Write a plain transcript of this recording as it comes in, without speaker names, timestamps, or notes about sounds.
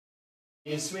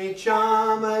You sweet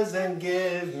charmers and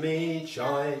give me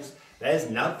choice. There's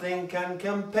nothing can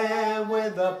compare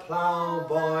with a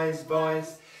ploughboy's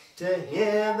voice. To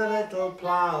hear the little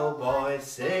ploughboy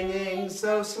singing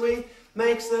so sweet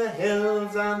makes the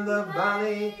hills and the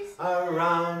valleys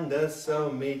around us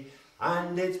so meet.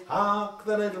 And it's hark,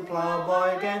 the little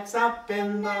ploughboy gets up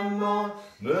in the morn.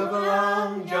 Move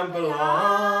along, jump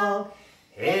along.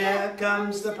 Here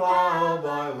comes the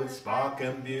ploughboy with Spark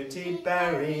and Beauty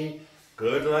Berry,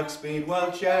 Good Luck, Speed,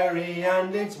 Well, Cherry,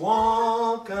 and it's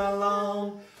walk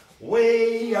along.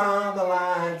 We are the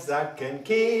lads that can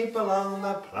keep along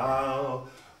the plough.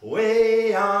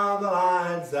 We are the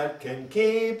lads that can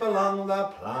keep along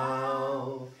the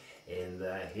plough. In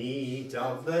the heat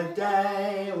of the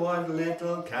day, what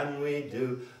little can we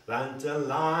do than to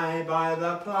lie by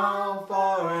the plough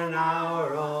for an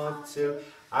hour or two.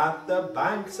 At the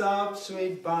banks of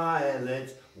sweet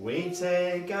violets we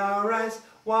take our rest,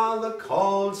 while the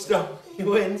cold stormy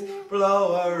winds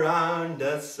blow around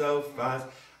us so fast.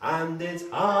 And it's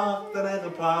hark, the little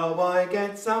ploughboy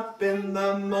gets up in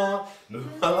the morn.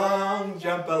 Move along,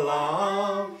 jump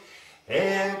along.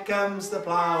 Here comes the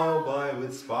ploughboy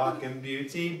with Spark and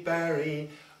Beauty Berry,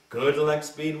 Good Luck,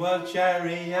 Speed, Well,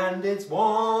 Cherry, and it's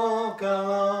walk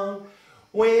along.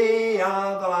 We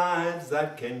are the lads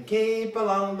that can keep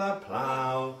along the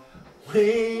plough.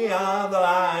 We are the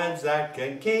lads that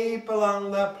can keep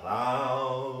along the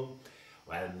plough.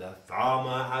 When the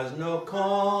farmer has no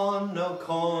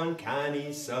corn can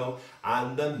he sow,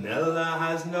 and the miller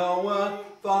has no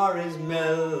work for his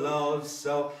mill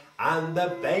also, and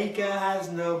the baker has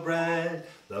no bread,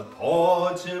 the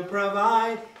poor to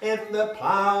provide. If the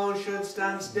plough should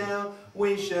stand still,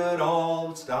 we should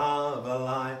all starve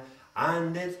alive.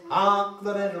 And it's hark,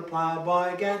 the little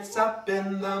ploughboy gets up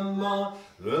in the morn.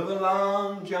 Move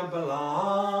along, jump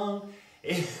along.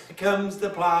 Here comes the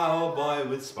ploughboy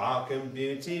with Spark and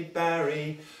Beauty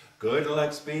Berry, Good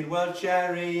Luck, Speed, Well,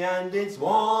 Cherry, and it's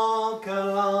walk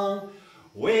along.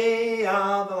 We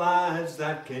are the lads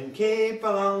that can keep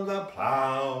along the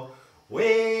plough.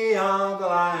 We are the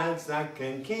lads that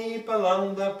can keep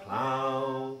along the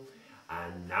plough.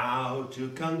 And now to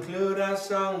conclude, our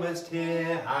song must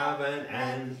here have an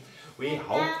end. We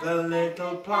hope the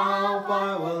little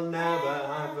ploughboy will never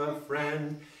have a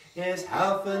friend. Here's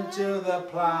health unto the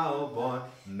ploughboy,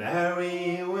 merry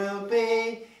he will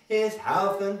be. Here's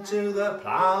health unto the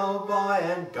ploughboy,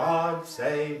 and God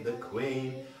save the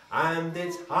Queen. And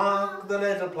it's hark, the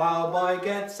little ploughboy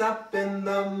gets up in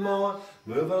the morn.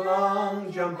 Move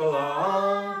along, jump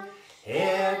along.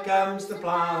 Here comes the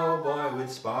ploughboy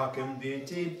with Spark and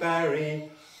Beauty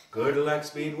Berry, Good Luck,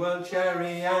 Speed, Well,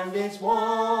 Cherry, and it's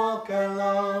walk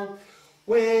along.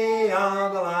 We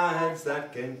are the lads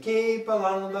that can keep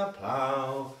along the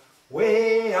plough.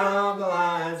 We are the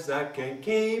lads that can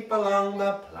keep along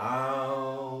the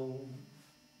plough.